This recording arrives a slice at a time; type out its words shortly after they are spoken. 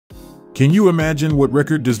Can you imagine what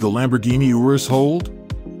record does the Lamborghini Urus hold?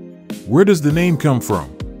 Where does the name come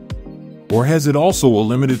from? Or has it also a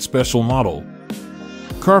limited special model?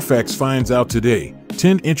 CarFacts finds out today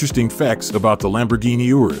 10 interesting facts about the Lamborghini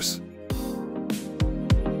Urus.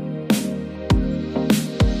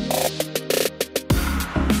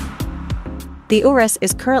 The Urus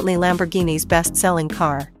is currently Lamborghini's best-selling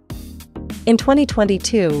car. In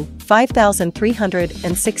 2022,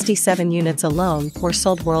 5,367 units alone were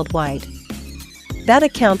sold worldwide. That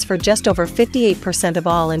accounts for just over 58% of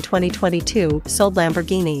all in 2022 sold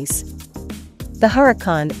Lamborghinis. The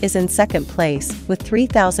Huracan is in second place with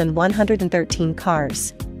 3,113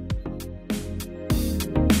 cars.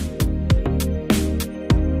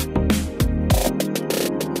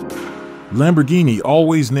 Lamborghini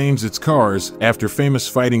always names its cars after famous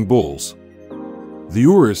fighting bulls. The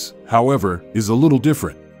Urus, however, is a little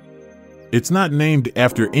different. It's not named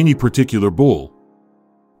after any particular bull.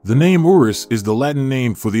 The name Urus is the Latin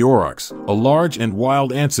name for the aurochs, a large and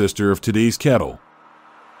wild ancestor of today's cattle.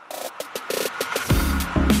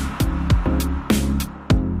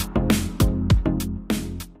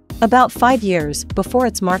 About 5 years before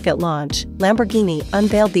its market launch, Lamborghini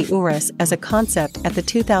unveiled the Urus as a concept at the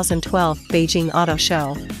 2012 Beijing Auto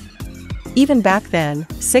Show. Even back then,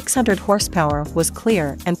 600 horsepower was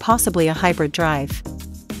clear and possibly a hybrid drive.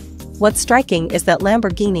 What's striking is that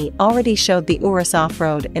Lamborghini already showed the Urus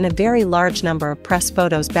off-road in a very large number of press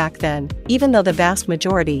photos back then, even though the vast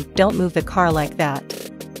majority don't move the car like that.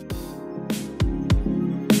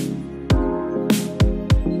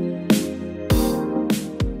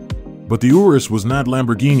 But the Urus was not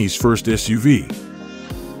Lamborghini's first SUV.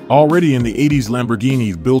 Already in the 80s,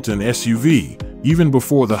 Lamborghini built an SUV, even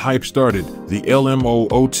before the hype started, the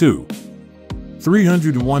LM002.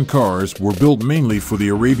 301 cars were built mainly for the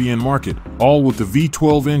Arabian market, all with the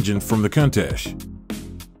V12 engine from the Countach.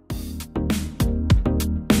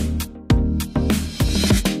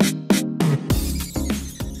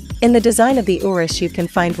 In the design of the Urus you can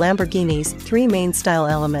find Lamborghini's three main style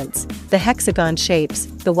elements: the hexagon shapes,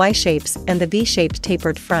 the Y shapes, and the V-shaped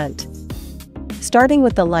tapered front. Starting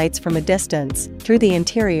with the lights from a distance, through the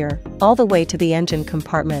interior, all the way to the engine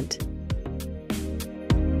compartment.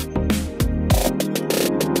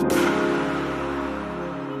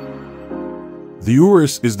 The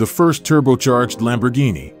Urus is the first turbocharged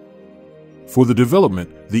Lamborghini. For the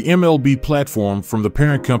development, the MLB platform from the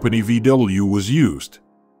parent company VW was used.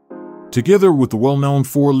 Together with the well-known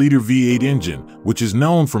 4-liter V8 engine, which is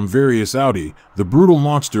known from various Audi, the brutal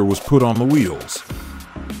monster was put on the wheels.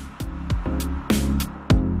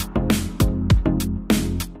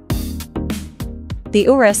 The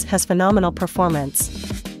Urus has phenomenal performance.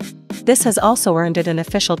 This has also earned it an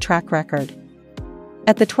official track record.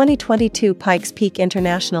 At the 2022 Pikes Peak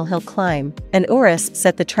International Hill Climb, an Urus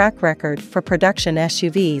set the track record for production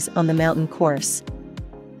SUVs on the mountain course.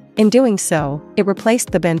 In doing so, it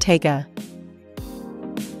replaced the Bentayga.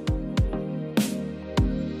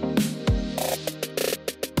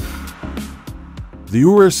 The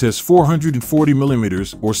Urus has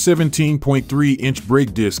 440mm or 17.3-inch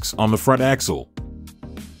brake discs on the front axle.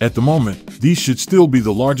 At the moment, these should still be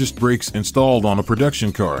the largest brakes installed on a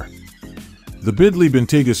production car. The Bentley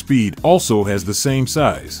Bentayga Speed also has the same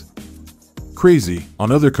size. Crazy,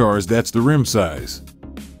 on other cars that's the rim size.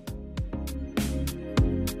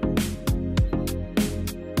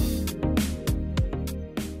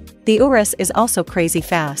 The Urus is also crazy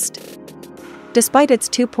fast. Despite its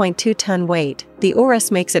 2.2-ton weight, the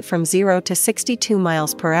Urus makes it from 0 to 62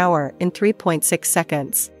 miles per hour in 3.6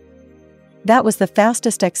 seconds. That was the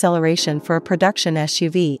fastest acceleration for a production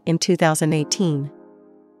SUV in 2018.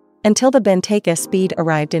 Until the Bentayga Speed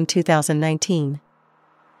arrived in 2019.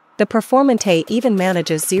 The Performante even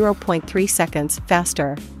manages 0.3 seconds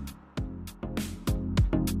faster.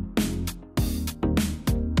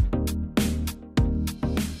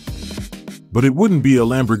 But it wouldn't be a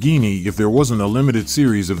Lamborghini if there wasn't a limited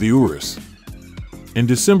series of the Urus. In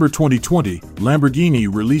December 2020, Lamborghini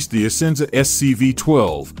released the Ancestor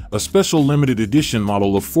SCV12, a special limited edition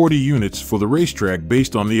model of 40 units for the racetrack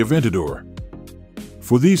based on the Aventador.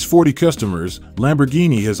 For these 40 customers,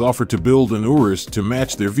 Lamborghini has offered to build an Urus to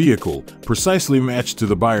match their vehicle, precisely matched to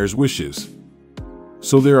the buyer's wishes.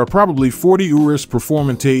 So there are probably 40 Urus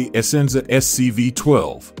Performante Ancestor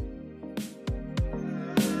SCV12.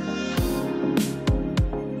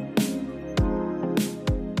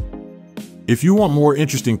 If you want more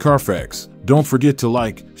interesting car facts, don't forget to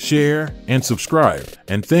like, share, and subscribe,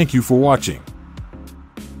 and thank you for watching.